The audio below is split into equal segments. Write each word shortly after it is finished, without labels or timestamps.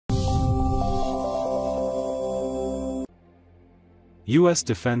U.S.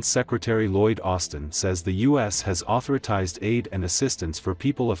 Defense Secretary Lloyd Austin says the U.S. has authorized aid and assistance for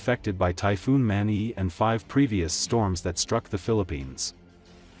people affected by Typhoon Man-yi and 5 previous storms that struck the Philippines.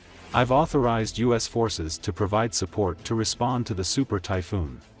 "I've authorized U.S. forces to provide support to respond to the super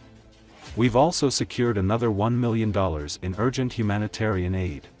typhoon. We've also secured another $1 million in urgent humanitarian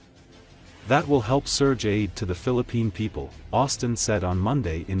aid. That will help surge aid to the Philippine people," Austin said on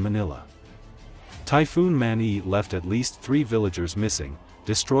Monday in Manila. Typhoon Man-yi left at least 3 villagers missing,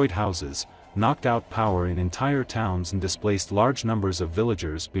 destroyed houses, knocked out power in entire towns and displaced large numbers of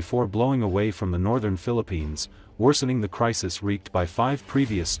villagers before blowing away from the northern Philippines, worsening the crisis wreaked by 5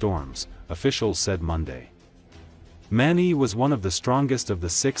 previous storms, officials said Monday. Man-yi was one of the strongest of the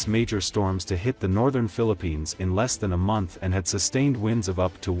 6 major storms to hit the northern Philippines in less than a month and had sustained winds of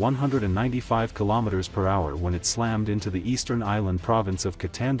up to 195 km per hour when it slammed into the eastern island province of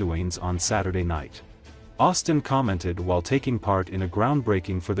Catanduanes on Saturday night. Austin commented while taking part in a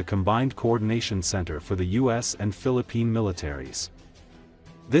groundbreaking for the Combined Coordination Center for the U.S. and Philippine militaries.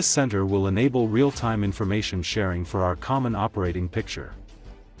 "This center will enable real-time information sharing for our common operating picture.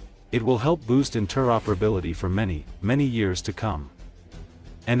 It will help boost interoperability for many, many years to come.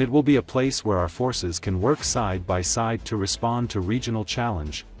 And it will be a place where our forces can work side by side to respond to regional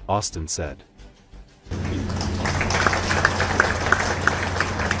challenge," Austin said.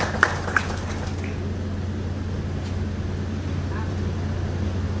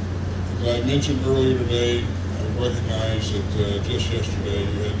 As I mentioned earlier today, I recognize that just yesterday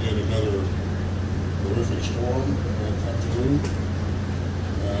you had yet another horrific storm come through.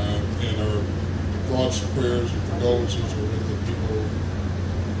 And our thoughts, prayers, and condolences are with the people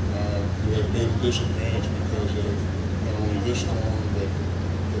who have been disadvantaged because of not only this storm, but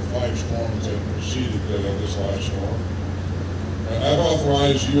the 5 storms that preceded this last storm. I've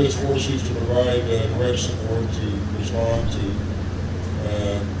authorized U.S. forces to provide direct support to respond to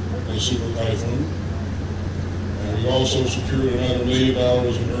the super typhoon. We also secured another $1 million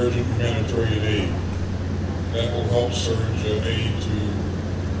in urgent humanitarian aid. That will help surge aid to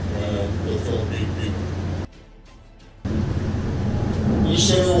the Philippine people. This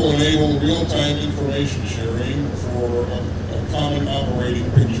center will enable real-time information sharing for a common operating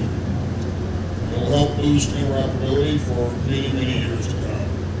picture. It will help boost interoperability for many, many years to come.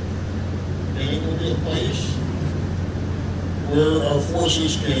 And it will be a place where our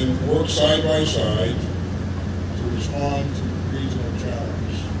forces can work side by side to respond to regional challenges.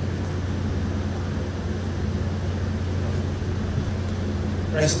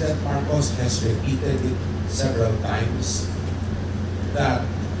 President Marcos has repeated it several times that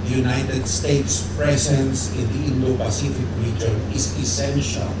the United States' presence in the Indo-Pacific region is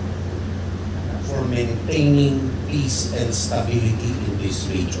essential for maintaining peace and stability in this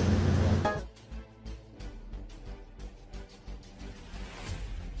region.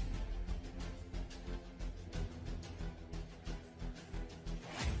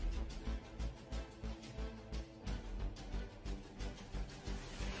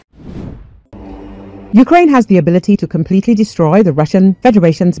 Ukraine has the ability to completely destroy the Russian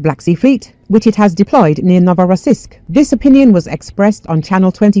Federation's Black Sea Fleet, which it has deployed near Novorossiysk. This opinion was expressed on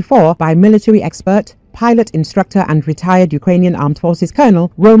Channel 24 by military expert, pilot instructor and retired Ukrainian Armed Forces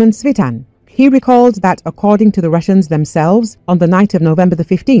Colonel Roman Svitan. He recalled that according to the Russians themselves, on the night of November the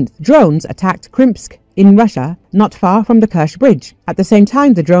 15th, drones attacked Krimsk in Russia, not far from the Kerch Bridge. At the same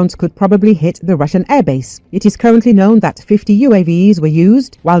time, the drones could probably hit the Russian airbase. It is currently known that 50 UAVs were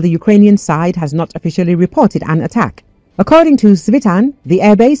used, while the Ukrainian side has not officially reported an attack. According to Svitan, the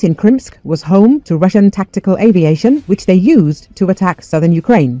airbase in Krimsk was home to Russian tactical aviation, which they used to attack southern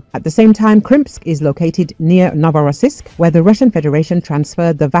Ukraine. At the same time, Krimsk is located near Novorossiysk, where the Russian Federation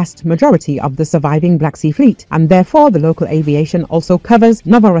transferred the vast majority of the surviving Black Sea Fleet, and therefore the local aviation also covers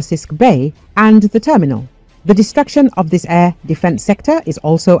Novorossiysk Bay and the terminal. The destruction of this air defense sector is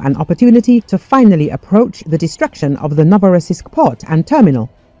also an opportunity to finally approach the destruction of the Novorossiysk port and terminal.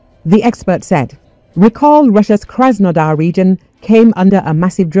 The expert said, "Recall Russia's Krasnodar region came under a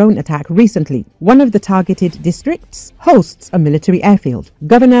massive drone attack recently. One of the targeted districts hosts a military airfield.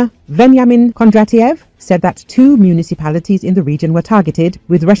 Governor Veniamin Kondratiev said that 2 municipalities in the region were targeted,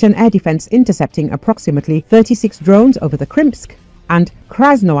 with Russian air defense intercepting approximately 36 drones over the Krimsk and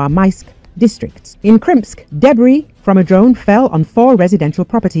Krasnoarmysk districts. In Krimsk, debris from a drone fell on 4 residential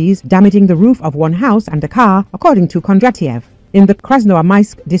properties, damaging the roof of 1 house and a car, according to Kondratiev. In the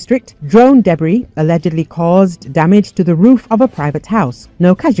Krasnoarmysk district, drone debris allegedly caused damage to the roof of a private house.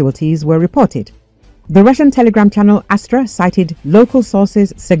 No casualties were reported." The Russian telegram channel Astra cited local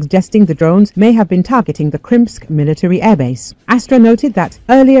sources suggesting the drones may have been targeting the Krimsk military airbase. Astra noted that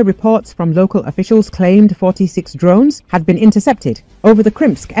earlier reports from local officials claimed 46 drones had been intercepted over the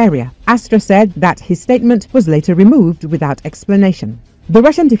Krimsk area. Astra said that his statement was later removed without explanation. The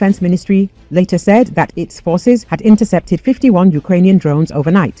Russian Defense Ministry later said that its forces had intercepted 51 Ukrainian drones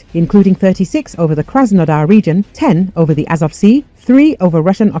overnight, including 36 over the Krasnodar region, 10 over the Azov Sea, 3 over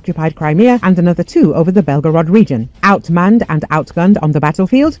Russian-occupied Crimea, and another 2 over the Belgorod region. Outmanned and outgunned on the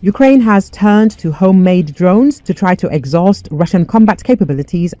battlefield, Ukraine has turned to homemade drones to try to exhaust Russian combat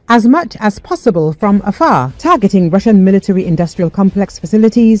capabilities as much as possible from afar, targeting Russian military-industrial complex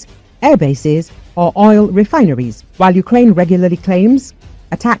facilities, air bases, or oil refineries. While Ukraine regularly claims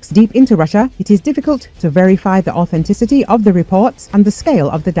attacks deep into Russia, it is difficult to verify the authenticity of the reports and the scale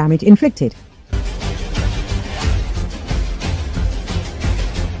of the damage inflicted.